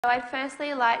So I'd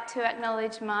firstly like to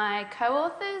acknowledge my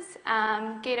co-authors,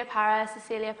 Gita Parra,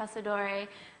 Cecilia Passadori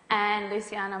and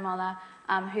Luciana Molla,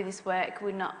 who this work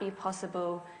would not be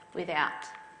possible without.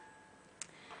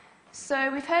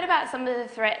 So we've heard about some of the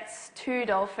threats to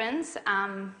dolphins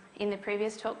in the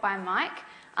previous talk by Mike.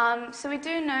 So we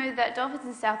do know that dolphins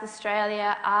in South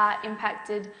Australia are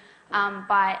impacted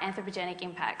by anthropogenic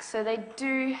impacts. So they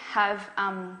do have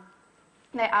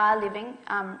they are living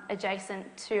adjacent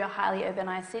to a highly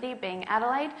urbanised city, being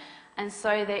Adelaide, and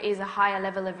so there is a higher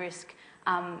level of risk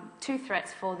to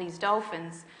threats for these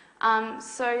dolphins.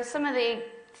 So some of the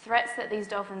threats that these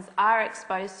dolphins are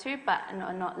exposed to, but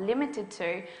are not limited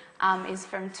to, is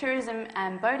from tourism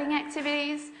and boating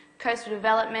activities, coastal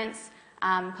developments,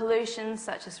 pollution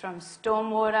such as from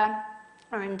stormwater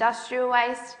or industrial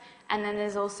waste, and then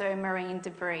there's also marine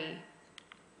debris.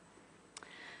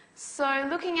 So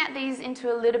looking at these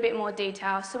into a little bit more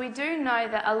detail, so we do know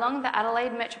that along the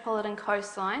Adelaide metropolitan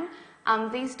coastline,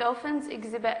 these dolphins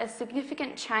exhibit a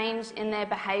significant change in their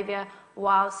behaviour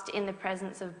whilst in the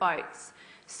presence of boats.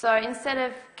 So instead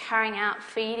of carrying out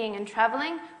feeding and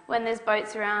travelling, when there's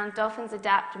boats around, dolphins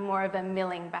adapt more of a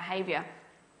milling behaviour.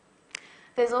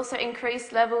 There's also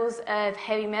increased levels of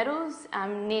heavy metals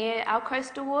near our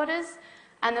coastal waters,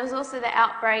 and there was also the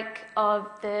outbreak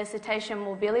of the cetacean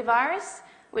morbillivirus,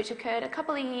 which occurred a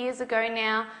couple of years ago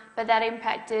now, but that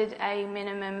impacted a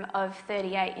minimum of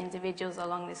 38 individuals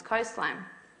along this coastline.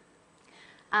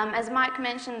 As Mike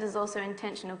mentioned, there's also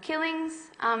intentional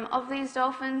killings of these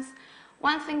dolphins.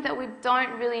 One thing that we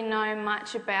don't really know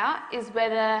much about is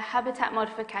whether habitat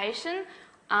modification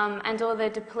and or the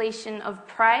depletion of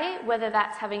prey, whether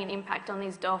that's having an impact on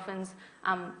these dolphins,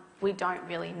 we don't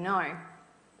really know.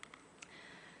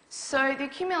 So the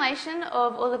accumulation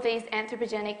of all of these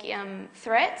anthropogenic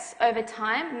threats over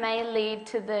time may lead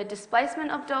to the displacement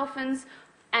of dolphins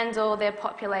and or their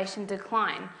population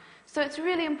decline. So it's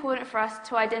really important for us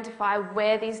to identify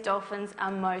where these dolphins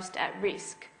are most at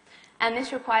risk. And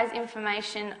this requires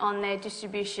information on their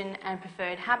distribution and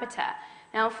preferred habitat.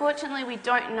 Now, unfortunately, we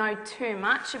don't know too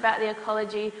much about the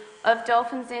ecology of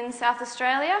dolphins in South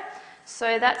Australia,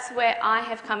 so that's where I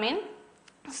have come in.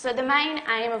 So the main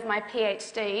aim of my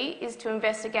PhD is to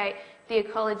investigate the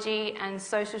ecology and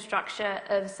social structure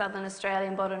of southern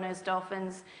Australian bottlenose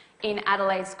dolphins in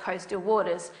Adelaide's coastal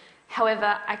waters.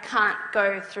 However, I can't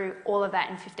go through all of that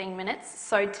in 15 minutes.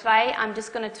 So today I'm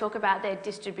just going to talk about their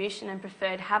distribution and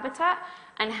preferred habitat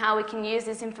and how we can use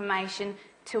this information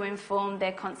to inform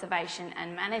their conservation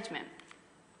and management.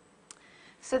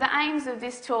 So the aims of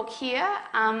this talk here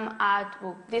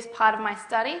this part of my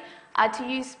study are to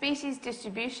use species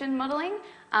distribution modelling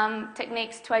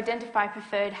techniques to identify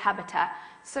preferred habitat.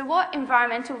 So what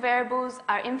environmental variables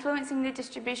are influencing the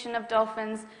distribution of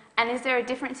dolphins, and is there a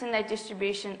difference in their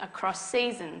distribution across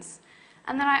seasons?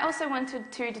 And then I also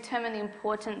wanted to determine the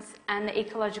importance and the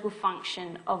ecological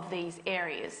function of these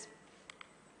areas.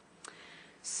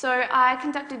 So I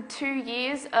conducted 2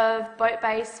 years of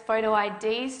boat-based photo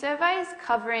ID surveys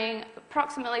covering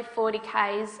approximately 40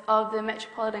 k's of the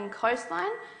metropolitan coastline.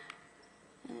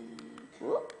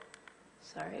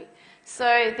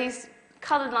 So these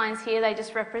coloured lines here, they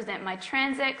just represent my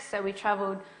transects. So we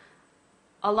travelled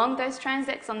along those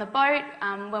transects on the boat.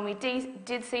 When we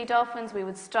did see dolphins, we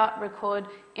would stop, record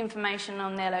information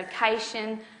on their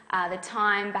location, the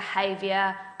time,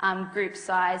 behaviour, group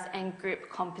size and group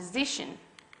composition.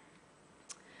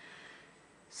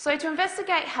 So to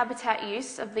investigate habitat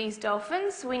use of these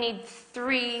dolphins, we need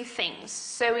 3 things.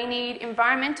 So we need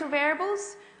environmental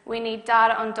variables, we need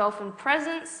data on dolphin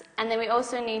presence, and then we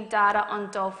also need data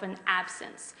on dolphin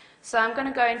absence. So I'm going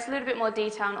to go into a little bit more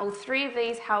detail on all 3 of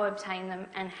these, how I obtain them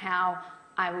and how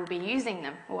I will be using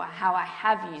them, or how I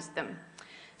have used them.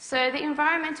 So the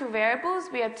environmental variables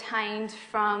we obtained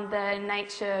from the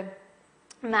Nature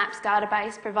Maps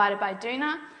database provided by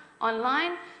Duna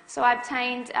online. So I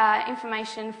obtained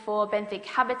information for benthic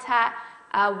habitat,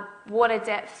 water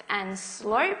depth and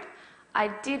slope. I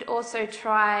did also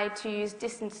try to use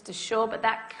distance to shore, but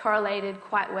that correlated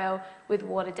quite well with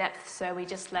water depth, so we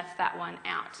just left that one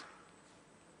out.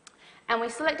 And we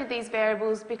selected these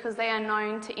variables because they are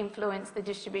known to influence the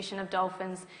distribution of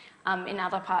dolphins in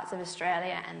other parts of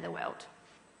Australia and the world.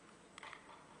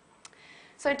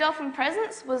 So dolphin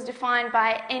presence was defined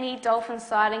by any dolphin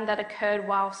sighting that occurred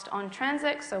whilst on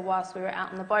transect, so whilst we were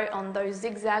out on the boat on those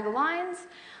zigzag lines.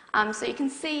 So you can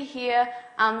see here,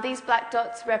 these black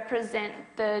dots represent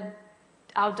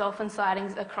our dolphin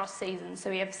sightings across seasons. So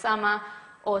we have summer,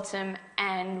 autumn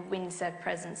and winter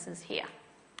presences here.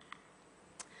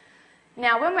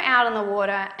 Now when we're out on the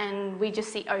water and we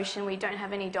just see ocean, we don't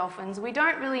have any dolphins, we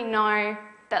don't really know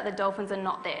that the dolphins are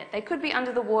not there. They could be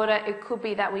under the water, it could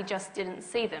be that we just didn't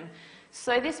see them.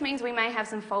 So this means we may have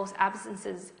some false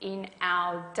absences in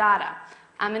our data,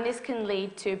 and this can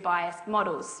lead to biased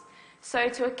models. So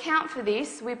to account for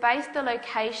this, we base the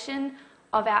location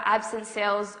of our absent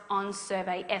cells on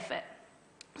survey effort.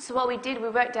 So what we did, we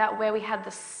worked out where we had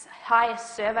the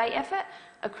highest survey effort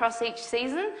across each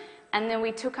season, and then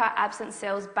we took our absent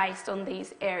cells based on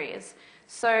these areas.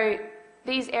 So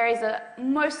these areas are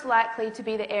most likely to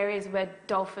be the areas where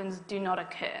dolphins do not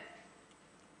occur.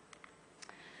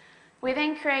 We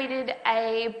then created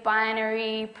a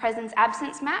binary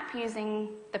presence-absence map using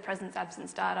the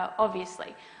presence-absence data,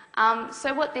 obviously.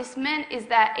 So what this meant is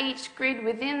that each grid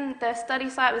within the study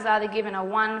site was either given a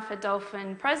 1 for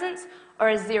dolphin presence or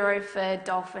a 0 for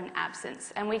dolphin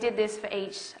absence. And we did this for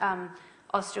each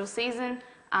austral season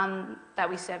that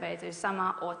we surveyed, so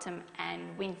summer, autumn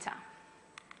and winter.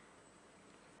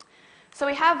 So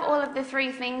we have all of the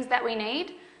 3 things that we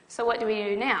need. So what do we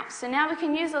do now? So now we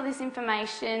can use all this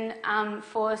information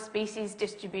for species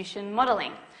distribution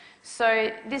modelling. So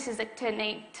this is a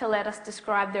technique to let us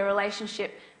describe the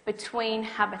relationship between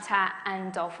habitat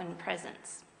and dolphin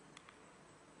presence.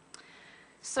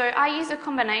 So I use a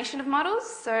combination of models.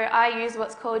 So I use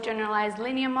what's called generalised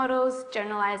linear models,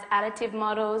 generalised additive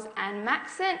models and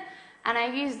Maxent. And I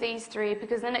use these 3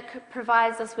 because then it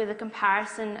provides us with a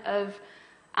comparison of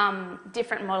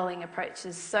different modelling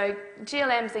approaches. So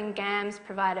GLMs and GAMs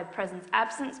provide a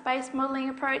presence-absence based modelling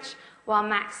approach, while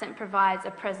Maxent provides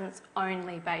a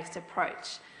presence-only based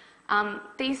approach.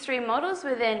 These 3 models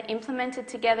were then implemented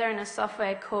together in a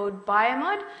software called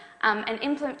Biomod, and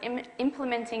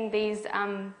implementing these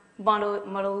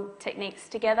model techniques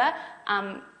together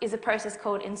is a process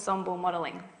called ensemble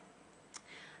modelling.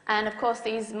 And of course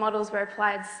these models were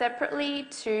applied separately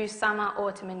to summer,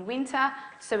 autumn and winter,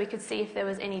 so we could see if there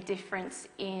was any difference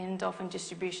in dolphin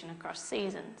distribution across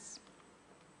seasons.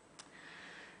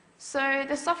 So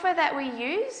the software that we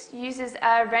uses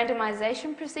a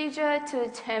randomisation procedure to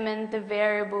determine the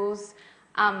variables,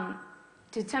 to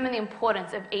determine the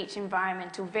importance of each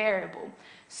environmental variable.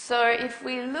 So if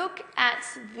we look at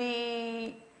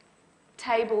the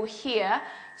table here,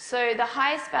 so the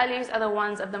highest values are the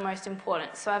ones of the most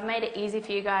important. So I've made it easy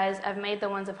for you guys. I've made the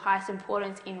ones of highest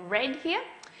importance in red here.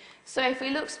 So if we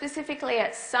look specifically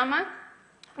at summer,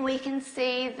 we can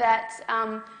see that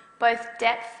both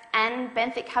depth and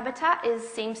benthic habitat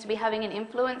seems to be having an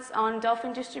influence on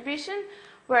dolphin distribution,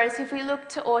 whereas if we look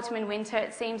to autumn and winter,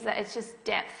 it seems that it's just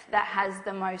depth that has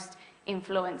the most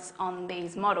influence on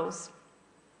these models.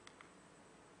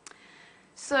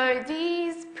 So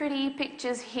these pretty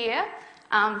pictures here,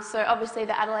 so obviously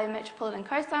the Adelaide Metropolitan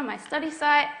Coastline, my study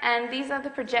site, and these are the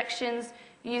projections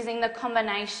using the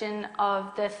combination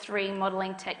of the 3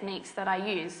 modelling techniques that I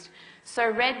used. So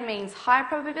red means high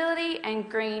probability and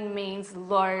green means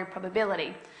low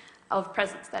probability of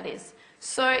presence, that is.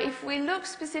 So if we look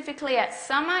specifically at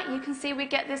summer, you can see we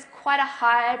get this quite a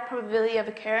high probability of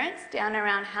occurrence down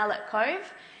around Hallett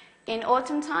Cove. In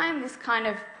autumn time, this kind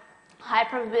of high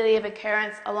probability of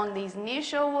occurrence along these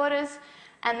nearshore waters.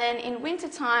 And then in winter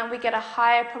time, we get a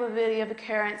higher probability of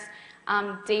occurrence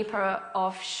deeper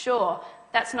offshore.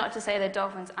 That's not to say that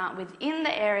dolphins aren't within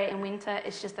the area in winter,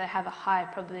 it's just they have a higher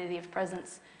probability of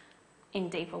presence in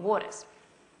deeper waters.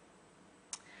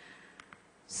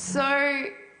 So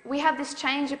we have this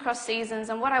change across seasons,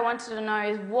 and what I wanted to know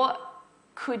is what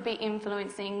could be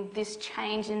influencing this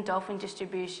change in dolphin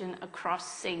distribution across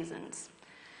seasons.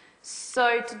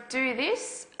 So to do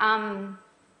this, we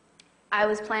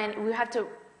have to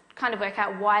kind of work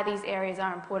out why these areas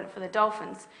are important for the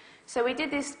dolphins. So we did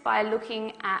this by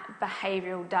looking at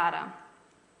behavioural data.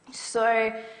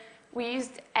 So we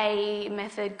used a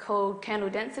method called kernel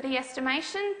density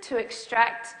estimation to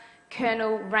extract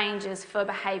kernel ranges for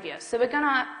behaviour. So we're going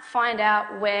to find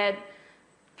out where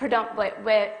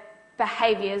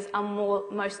behaviours are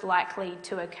most likely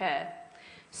to occur.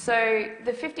 So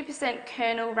the 50%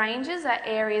 kernel ranges are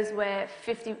areas where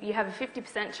you have a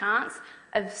 50% chance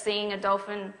of seeing a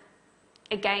dolphin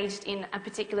engaged in a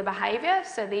particular behaviour.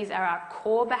 So these are our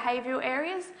core behavioural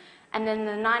areas. And then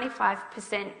the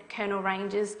 95% kernel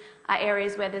ranges are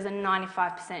areas where there's a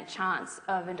 95% chance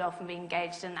of a dolphin being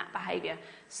engaged in that behaviour.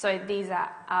 So these are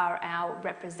our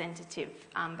representative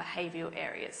behavioural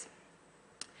areas.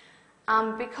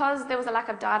 Because there was a lack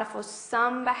of data for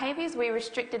some behaviours, we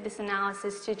restricted this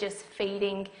analysis to just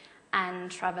feeding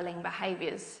and travelling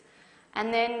behaviours.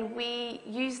 And then we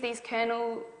used these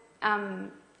kernel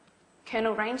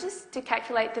ranges to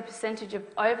calculate the percentage of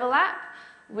overlap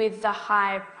with the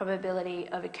high probability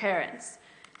of occurrence.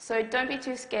 So don't be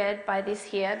too scared by this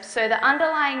here. So the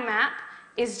underlying map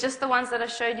is just the ones that I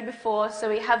showed you before. So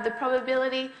we have the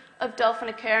probability of dolphin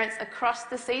occurrence across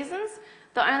the seasons.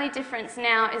 The only difference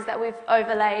now is that we've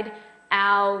overlaid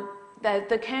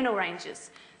the kernel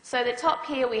ranges. So the top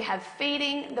here we have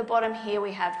feeding, the bottom here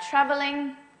we have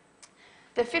travelling.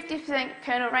 The 50%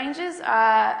 kernel ranges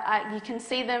you can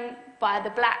see them by the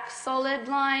black solid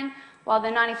line, while the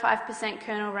 95%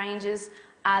 kernel ranges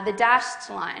are the dashed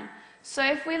line. So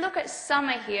if we look at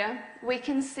summer here, we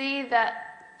can see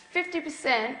that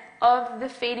 50% of the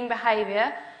feeding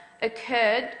behaviour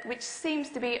occurred, which seems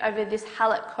to be over this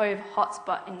Hallett Cove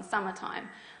hotspot in summertime,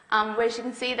 whereas you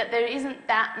can see that there isn't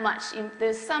that much,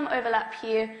 there's some overlap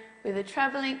here with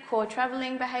the core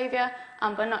travelling behaviour,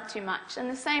 but not too much. And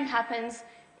the same happens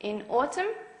in autumn,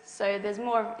 so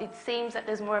it seems that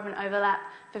there's more of an overlap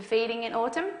for feeding in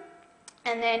autumn.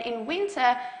 And then in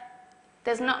winter,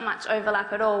 there's not much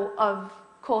overlap at all of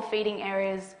core feeding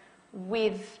areas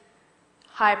with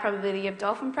high probability of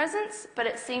dolphin presence, but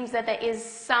it seems that there is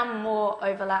some more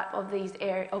overlap of these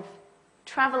areas of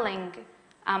travelling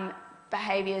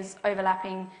behaviours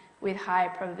overlapping with high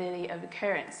probability of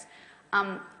occurrence.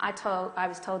 I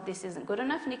was told this isn't good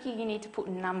enough, Nikki, you need to put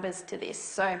numbers to this.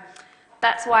 So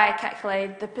that's why I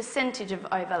calculated the percentage of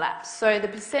overlap. So the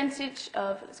percentage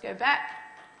of, let's go back,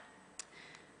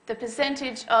 the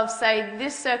percentage of, say,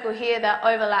 this circle here that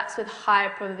overlaps with higher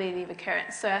probability of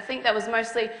occurrence. So I think that was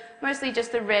mostly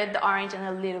just the red, the orange,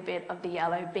 and a little bit of the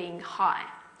yellow being high.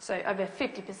 So over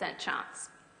 50% chance.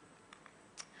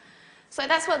 So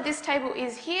that's what this table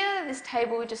is here. This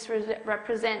table just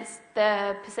represents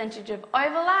the percentage of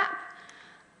overlap.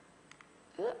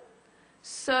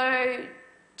 So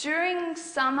during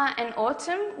summer and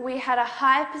autumn, we had a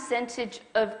high percentage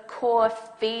of core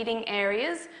feeding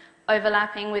areas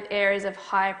overlapping with areas of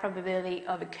high probability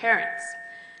of occurrence.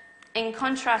 In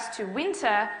contrast to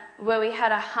winter, where we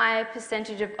had a higher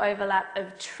percentage of overlap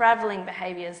of travelling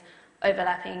behaviours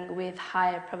overlapping with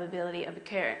higher probability of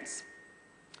occurrence.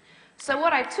 So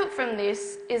what I took from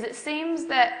this is it seems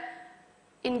that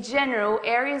in general,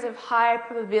 areas of higher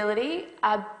probability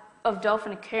of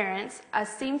dolphin occurrence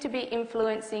seem to be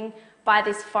influencing by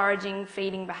this foraging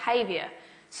feeding behaviour.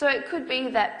 So it could be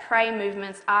that prey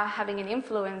movements are having an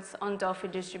influence on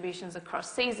dolphin distributions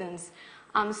across seasons.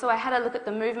 So I had a look at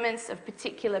the movements of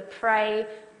particular prey,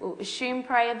 or assumed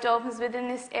prey of dolphins within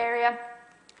this area.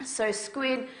 So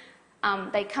squid,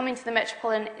 they come into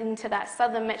that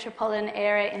southern metropolitan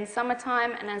area in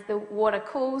summertime, and as the water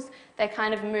cools, they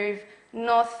kind of move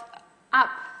north up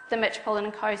the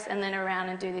metropolitan coast and then around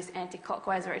and do this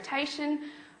anti-clockwise rotation,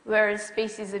 whereas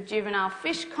species of juvenile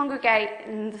fish congregate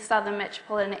in the southern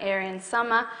metropolitan area in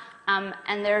summer,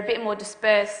 and they're a bit more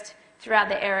dispersed throughout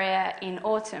the area in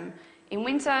autumn. In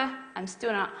winter, I'm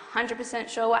still not 100%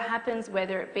 sure what happens,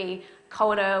 whether it be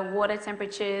colder water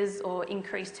temperatures or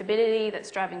increased turbidity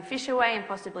that's driving fish away and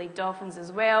possibly dolphins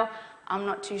as well. I'm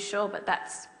not too sure, but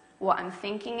that's what I'm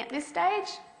thinking at this stage.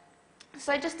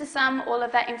 So just to sum all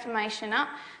of that information up,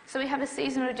 so we have a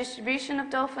seasonal distribution of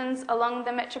dolphins along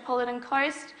the metropolitan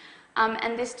coast,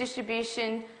 and this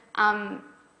distribution, the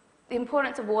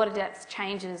importance of water depth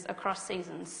changes across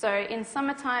seasons. So in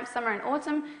summertime, summer and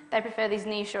autumn, they prefer these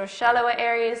nearshore shallower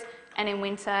areas, and in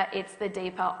winter it's the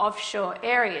deeper offshore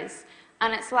areas.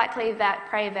 And it's likely that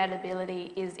prey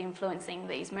availability is influencing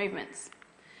these movements.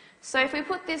 So if we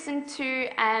put this into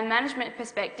a management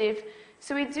perspective,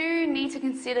 so we do need to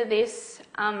consider this,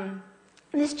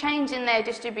 this change in their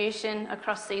distribution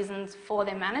across seasons for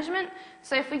their management.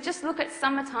 So if we just look at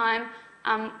summertime,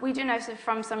 we do know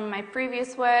from some of my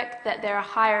previous work that there are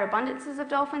higher abundances of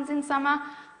dolphins in summer.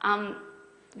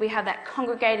 We have that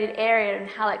congregated area in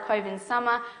Hallett Cove in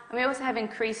summer, and we also have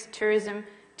increased tourism.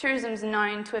 Tourism is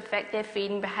known to affect their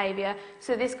feeding behaviour,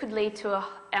 so this could lead to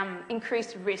an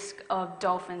increased risk of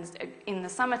dolphins in the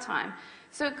summertime.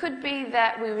 So it could be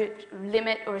that we would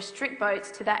limit or restrict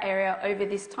boats to that area over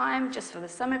this time, just for the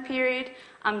summer period,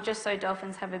 just so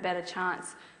dolphins have a better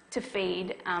chance to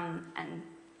feed and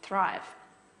thrive.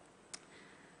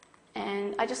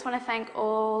 And I just want to thank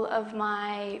all of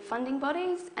my funding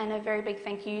bodies, and a very big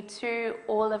thank you to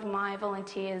all of my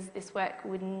volunteers. This work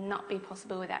would not be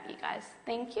possible without you guys.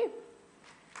 Thank you.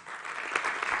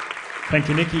 Thank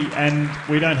you, Nikki. And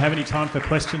we don't have any time for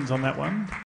questions on that one.